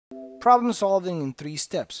Problem solving in 3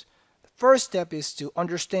 steps. The first step is to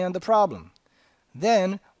understand the problem.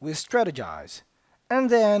 Then we strategize. And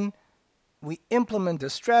then we implement the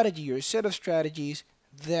strategy or set of strategies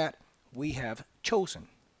that we have chosen.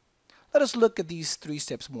 Let us look at these 3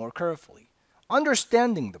 steps more carefully.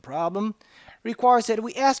 Understanding the problem requires that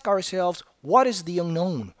we ask ourselves, what is the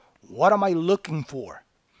unknown? What am I looking for?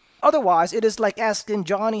 Otherwise, it is like asking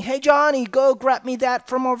Johnny, hey Johnny, go grab me that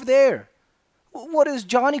from over there. What is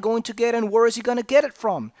Johnny going to get and where is he going to get it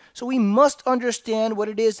from? So we must understand what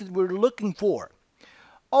it is that we're looking for.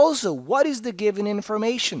 Also, what is the given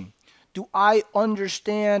information? Do I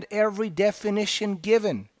understand every definition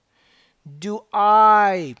given? Do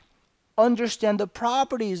I understand the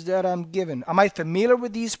properties that I'm given? Am I familiar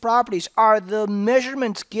with these properties? Are the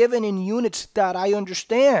measurements given in units that I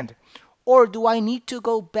understand? Or do I need to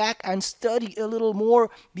go back and study a little more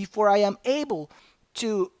before I am able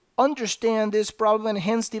to understand this problem and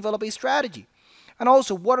hence develop a strategy? And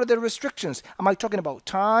also, what are the restrictions? Am I talking about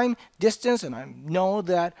time, distance? And I know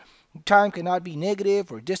that time cannot be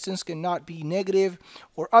negative or distance cannot be negative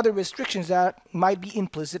or other restrictions that might be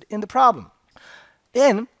implicit in the problem.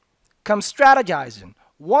 Then comes strategizing.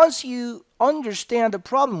 Once you understand the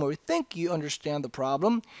problem or think you understand the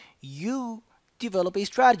problem, you develop a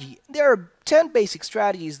strategy. There are 10 basic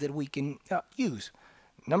strategies that we can use.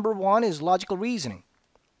 Number 1 is logical reasoning,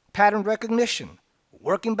 pattern recognition,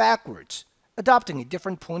 working backwards, adopting a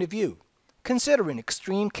different point of view, considering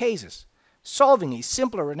extreme cases, solving a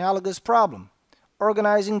simpler analogous problem,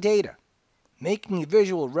 organizing data, making a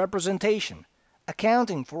visual representation,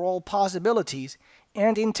 accounting for all possibilities,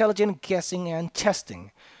 and intelligent guessing and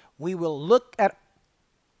testing. We will look at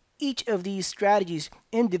each of these strategies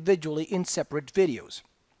individually in separate videos.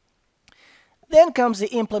 Then comes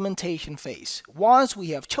the implementation phase. Once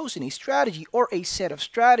we have chosen a strategy or a set of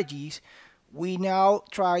strategies, we now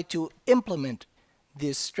try to implement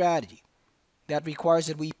this strategy. That requires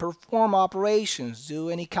that we perform operations, do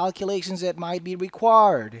any calculations that might be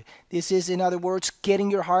required. This is, in other words,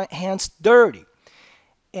 getting your hands dirty.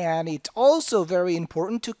 And it's also very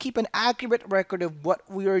important to keep an accurate record of what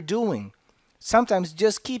we are doing. Sometimes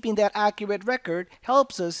just keeping that accurate record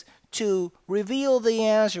helps us to reveal the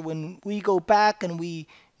answer when we go back and we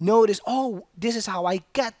notice, oh, this is how I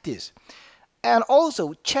get this. And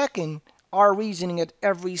also checking our reasoning at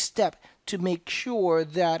every step to make sure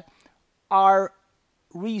that our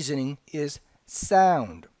reasoning is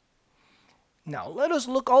sound. Now, let us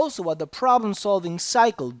look also at the problem-solving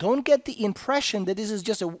cycle. Don't get the impression that this is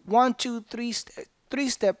just a 1, 2,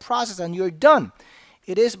 3-step process and you're done.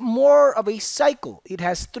 It is more of a cycle. It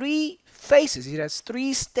has 3 phases. It has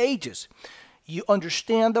 3 stages. You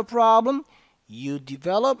understand the problem, you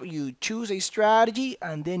develop, you choose a strategy,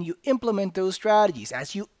 and then you implement those strategies.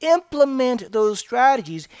 As you implement those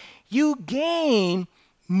strategies, you gain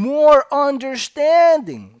more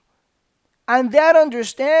understanding. And that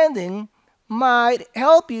understanding might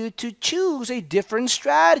help you to choose a different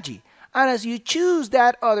strategy. And as you choose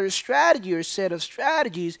that other strategy or set of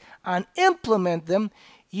strategies and implement them,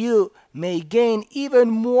 you may gain even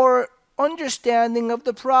more understanding of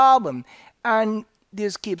the problem. And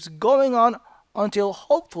this keeps going on until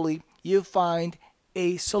hopefully you find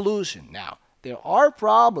a solution. Now, there are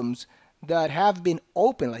problems that have been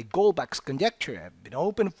open, like Goldbach's conjecture, have been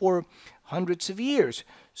open for hundreds of years.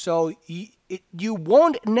 So you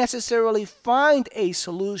won't necessarily find a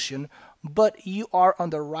solution, but you are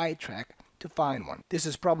on the right track to find one. This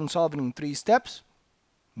is problem solving in 3 steps.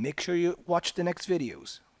 Make sure you watch the next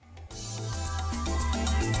videos.